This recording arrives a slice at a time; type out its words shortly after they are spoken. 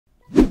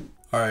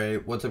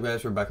Alright, what's up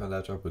guys? We're back on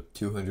Datdrop with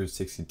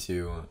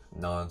 262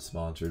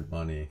 non-sponsored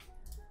money.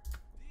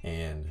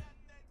 And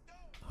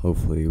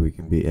hopefully we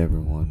can beat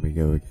everyone we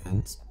go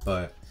against.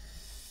 But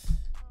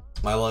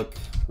my luck,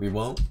 we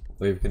won't.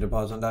 Leave a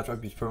deposit on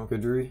Datdrop, use promo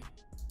code Drury.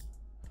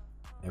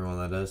 Everyone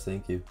that does,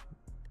 thank you.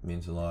 It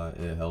means a lot.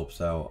 It helps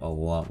out a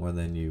lot more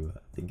than you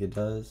think it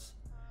does.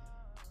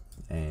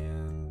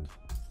 And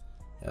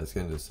yeah, let's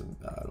get into some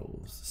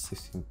battles.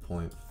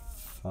 16.5.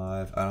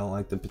 I don't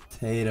like the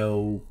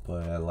potato,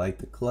 but I like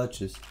the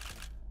clutches.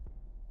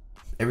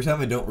 Every time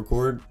I don't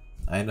record,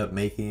 I end up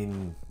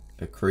making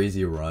a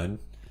crazy run.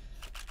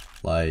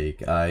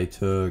 Like, I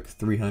took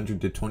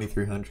 300 to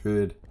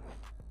 2300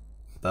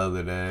 the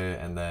other day,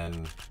 and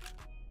then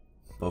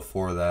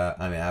before that,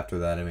 after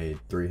that, I made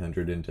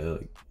 300 into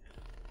like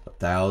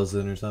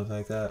 1,000 or something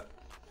like that.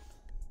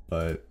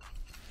 But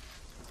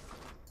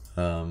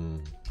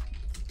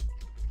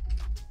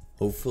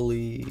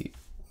hopefully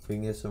we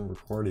can get some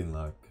recording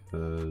luck,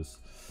 because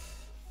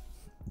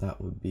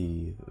that would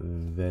be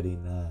very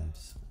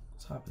nice.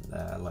 What's happened to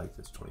that? I like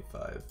this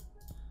 25.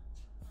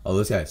 Oh,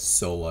 this guy's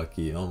so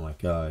lucky. Oh my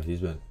god,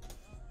 he's been...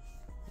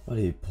 What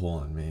did he pull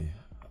on me?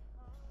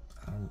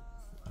 I don't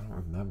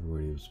remember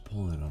what he was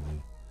pulling on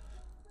me.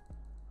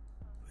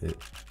 But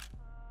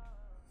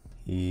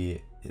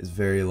he is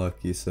very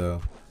lucky,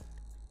 so...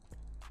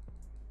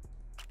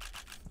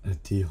 A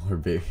dealer,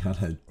 baby, on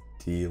a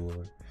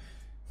dealer.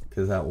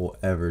 Because that will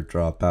ever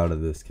drop out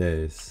of this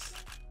case.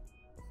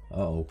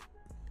 Uh-oh.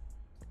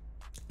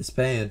 It's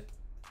paying.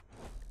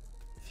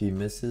 If he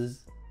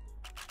misses...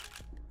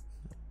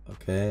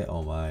 Okay,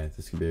 oh my,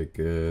 this could be a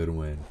good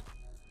win.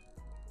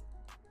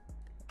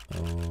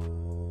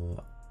 Oh,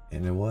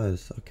 and it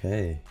was,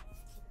 okay.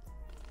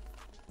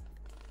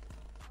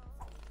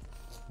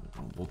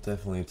 We'll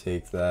definitely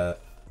take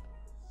that.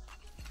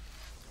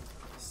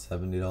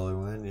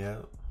 $70 win, yeah.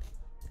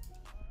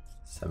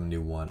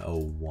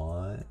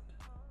 71.01.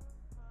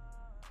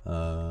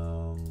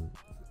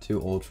 2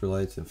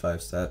 ultralights and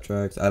 5 stat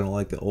tracks. I don't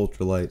like the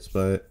ultralights,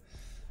 but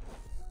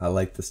I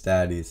like the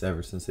statties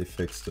ever since they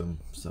fixed them.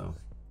 So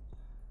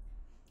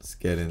let's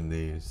get in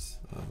these.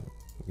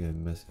 Get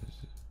messages.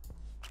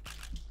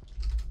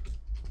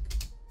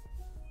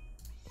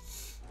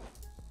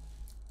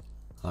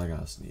 I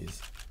gotta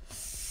sneeze.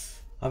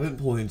 I've been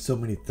pulling so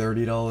many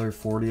 $30,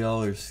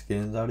 $40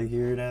 skins out of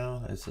here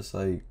now. It's just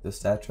like the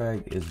stat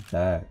track is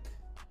back.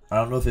 I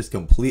don't know if it's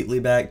completely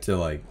back to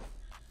like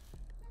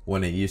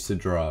when it used to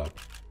drop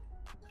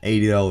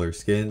 $80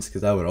 skins,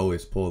 because I would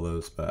always pull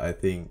those, but I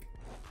think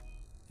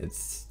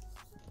it's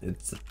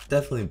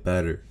definitely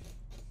better,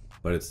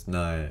 but it's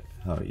not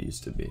how it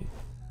used to be.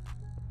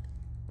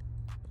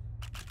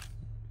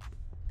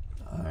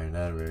 Alright,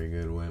 not a very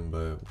good win,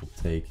 but we'll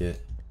take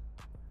it.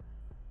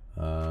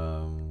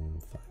 500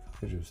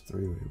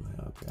 3-way win,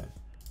 okay.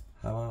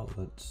 How about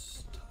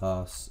let's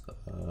toss up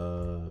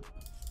a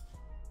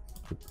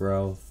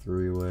growl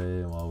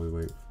 3-way, and while we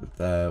wait for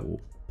that,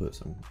 we'll put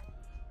some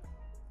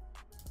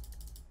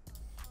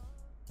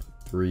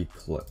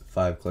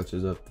 5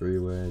 clutches up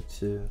 3-way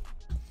too.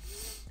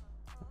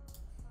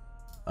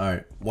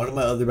 Alright, one of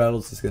my other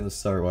battles is gonna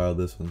start while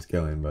this one's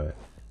going, but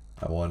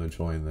I want to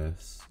join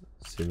this.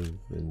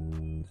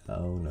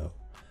 Oh no,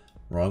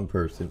 wrong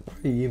person.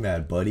 Why are you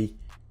mad, buddy?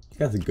 You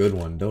got the good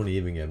one, don't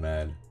even get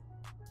mad.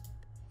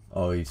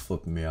 Oh, he's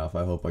flipping me off.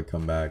 I hope I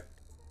come back.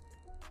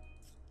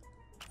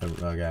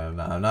 Okay, I'm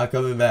not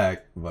coming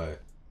back,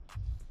 but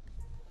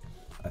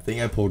I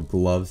think I pulled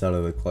gloves out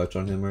of the clutch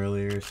on him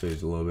earlier, so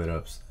he's a little bit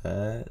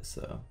upset,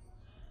 so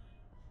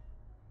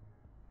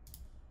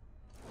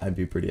I'd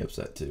be pretty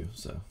upset too,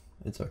 so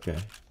it's okay.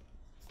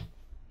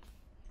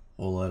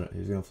 We'll let it,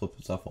 he's gonna flip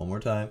us off one more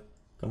time.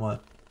 Come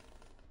on.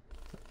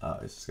 Oh,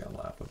 he's just gonna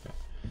laugh, okay.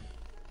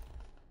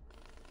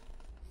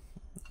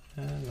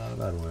 Not a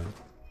bad win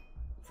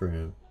for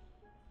him.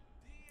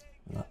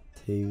 Not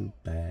too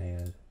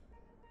bad.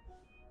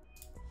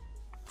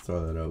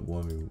 Throw that up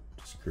when we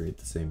just create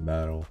the same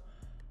battle.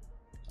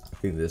 I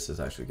think this is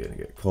actually gonna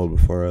get called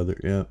before other.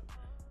 Yep.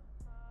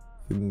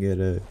 We can get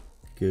a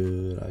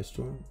good ice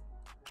storm.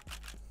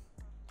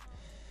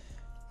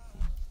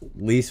 At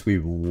least we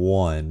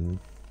won,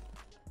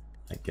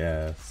 I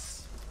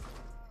guess.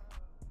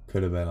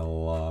 Could have been a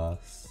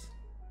loss.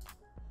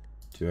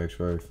 2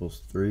 extra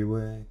rifles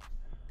 3-way.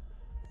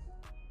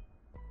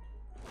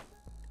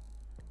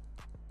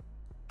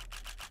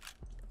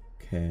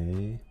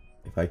 Okay.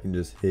 If I can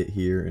just hit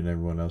here and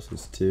everyone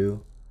else's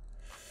too.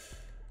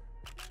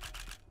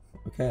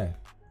 Okay.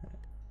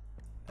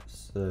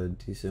 That's a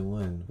decent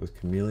win. With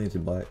chameleons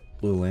and blue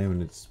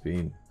laminates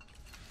being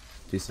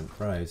decent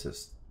price, it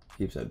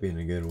keeps that being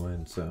a good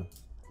win, so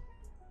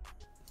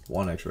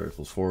 1 extra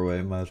rifles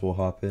 4-way, might as well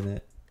hop in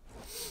it.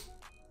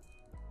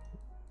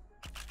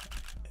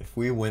 If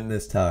we win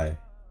this tie,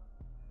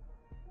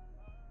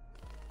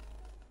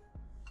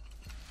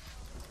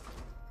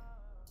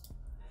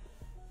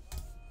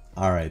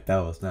 alright, that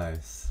was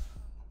nice.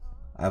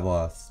 I've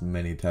lost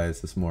many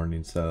ties this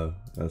morning, so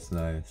that's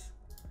nice.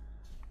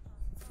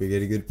 If we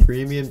get a good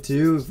premium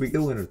too. If we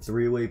go in a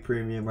 3-way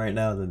premium right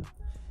now, then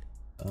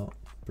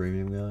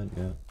premium going,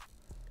 yeah.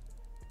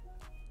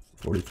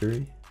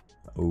 43.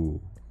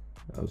 Oh,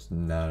 that was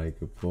not a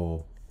good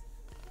pull.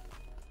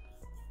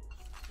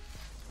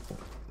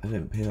 I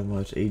didn't pay that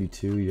much.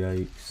 82.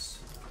 Yikes.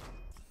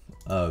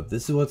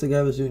 This is what the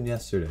guy was doing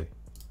yesterday.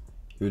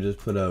 He would just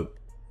put up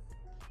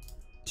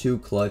 2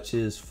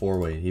 clutches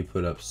 4-way. He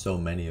put up so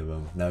many of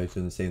them. Now he's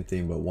doing the same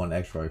thing, but 1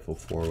 extra rifle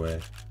 4-way.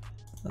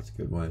 That's a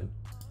good win.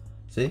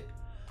 See?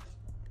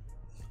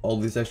 All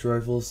these extra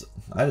rifles,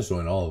 I just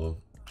win all of them.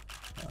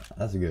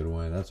 That's a good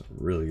win. That's a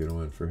really good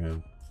win for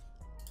him.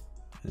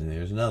 And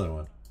there's another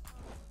one.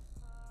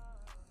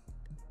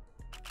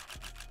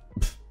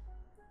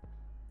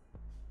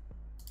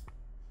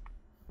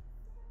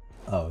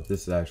 Oh,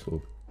 this is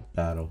actual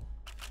battle.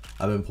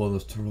 I've been pulling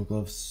those turtle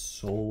gloves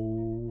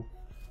so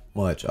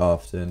much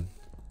often.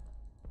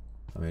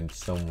 I mean,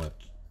 so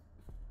much.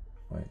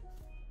 Wait.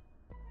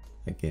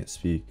 I can't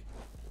speak.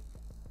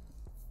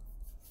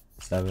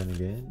 7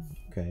 again?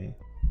 Okay.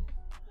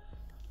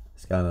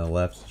 This guy on the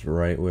left is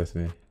right with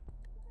me.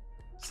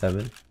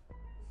 7.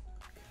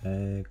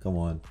 Okay, come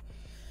on.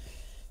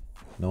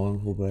 No one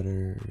pull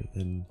better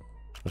than...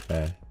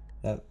 Okay.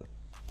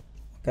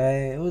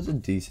 Okay, it was a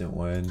decent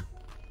win.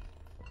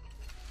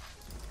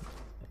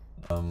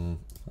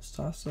 Let's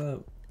toss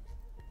up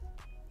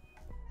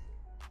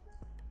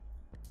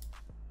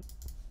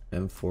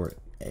M4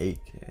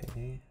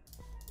 AK.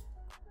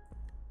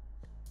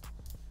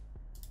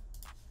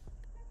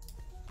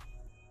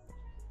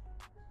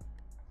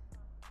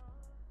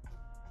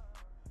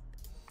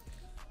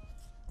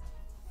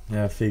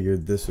 Yeah, I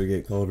figured this would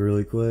get called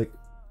really quick.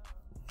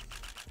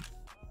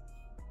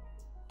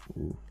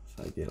 Ooh, if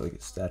I get like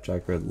a stat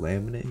track red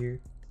laminate here.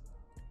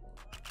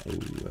 Oh,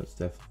 that's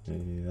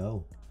definitely,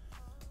 oh.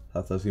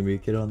 Thought that was gonna be a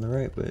kid on the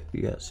right, but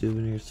you got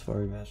souvenirs,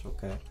 safari mask,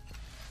 okay.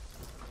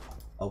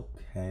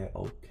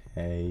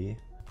 Okay.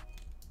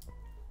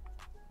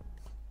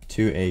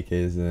 2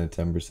 AKs and a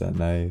 10%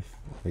 knife,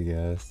 I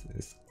guess.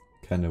 It's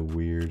kind of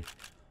weird.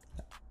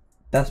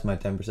 That's my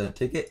 10%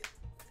 ticket.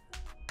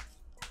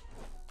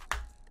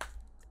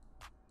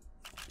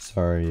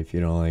 Sorry if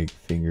you don't like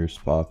fingers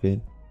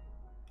popping.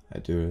 I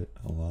do it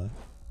a lot.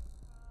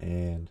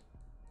 And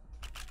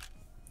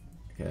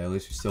okay, at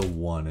least we still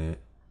won it.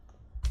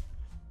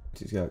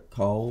 He's got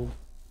called.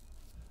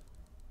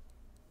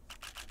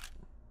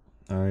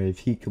 Alright, if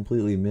he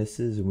completely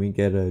misses and we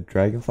get a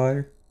dragon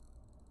fire.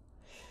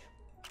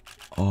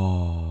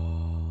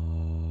 Oh,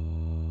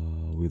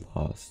 we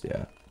lost,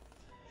 yeah.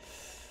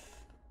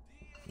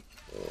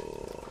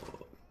 Oh.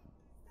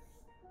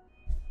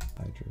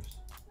 Hydras.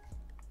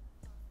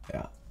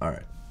 Yeah,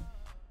 alright.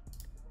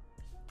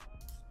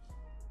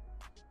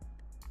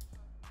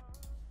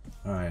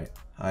 Alright,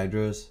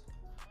 Hydras.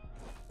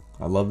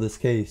 I love this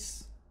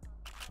case.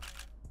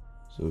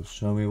 So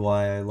show me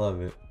why I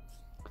love it.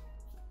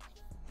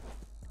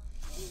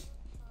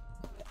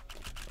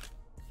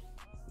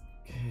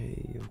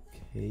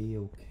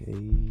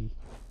 Okay.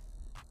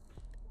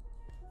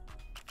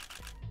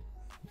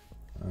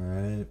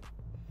 Alright.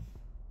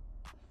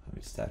 Let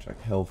me stat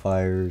track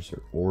Hellfires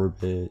or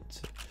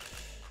Orbit.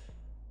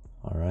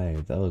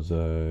 Alright, that was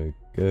a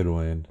good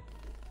win.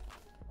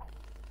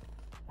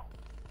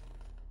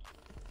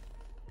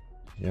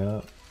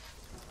 Yep.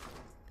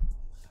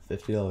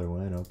 $50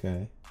 win,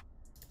 okay.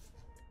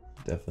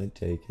 Definitely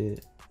take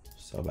it.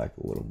 Sell back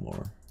a little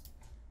more.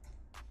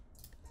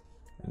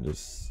 And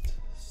just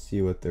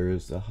see what there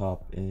is to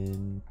hop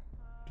in.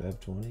 Do I have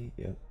 20?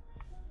 Yep.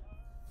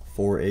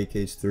 4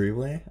 AKs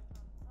 3-way.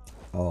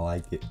 I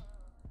like it.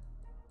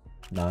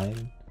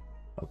 9.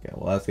 Okay,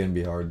 well that's gonna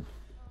be hard.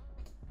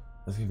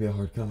 That's gonna be a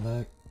hard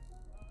comeback.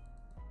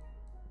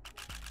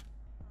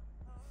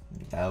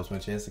 That was my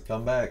chance to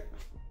come back.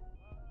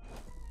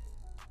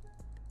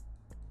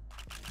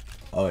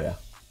 Oh yeah.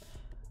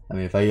 I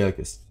mean, if I get like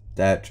a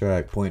stat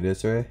track point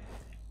this way.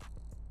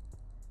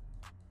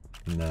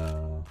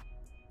 No.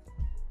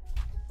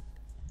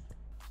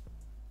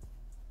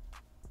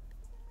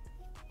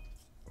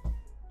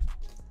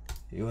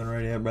 You went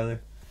right yet,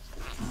 brother?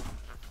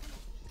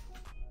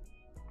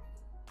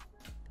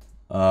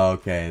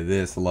 Okay,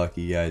 this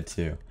lucky guy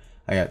too.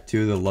 I got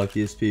 2 of the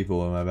luckiest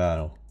people in my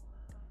battle.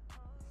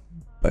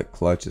 But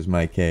clutch is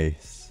my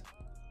case.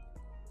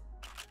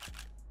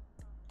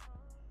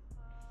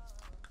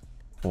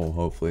 Well,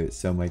 hopefully it's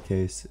still my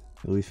case.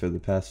 At least for the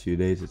past few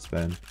days it's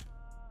been.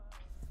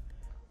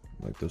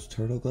 Like those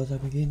turtle gloves,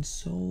 I've been getting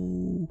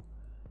so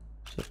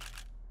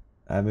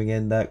I've been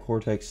getting that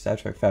Cortex stat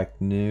track fact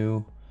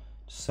new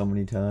so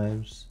many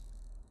times.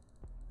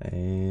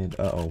 And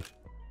oh.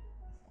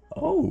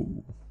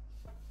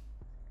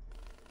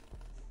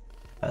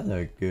 That's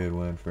a good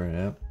one for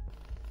him.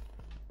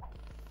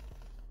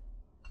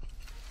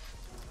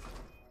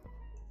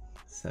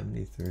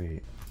 73.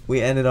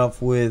 We ended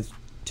off with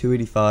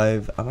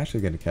 285. I'm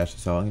actually gonna cash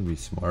this out. I'm gonna be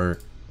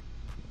smart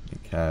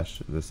and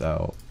cash this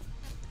out.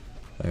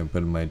 I'm gonna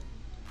put in my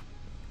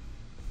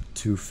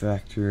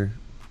 2-factor.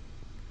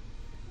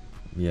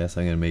 yes,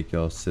 I'm gonna make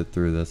y'all sit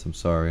through this. I'm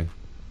sorry.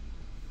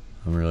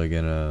 I'm really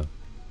gonna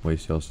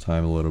waste y'all's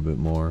time a little bit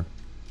more.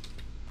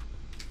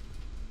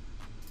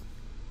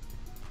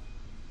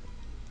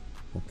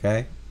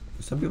 Okay.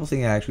 Some people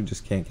think I actually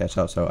just can't cash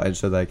out, so I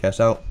just said that I cash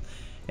out.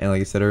 And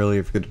like I said earlier,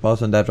 if you could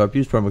deposit on Datdrop,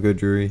 use promo code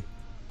Drury.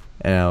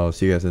 And I'll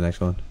see you guys in the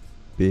next one.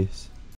 Peace.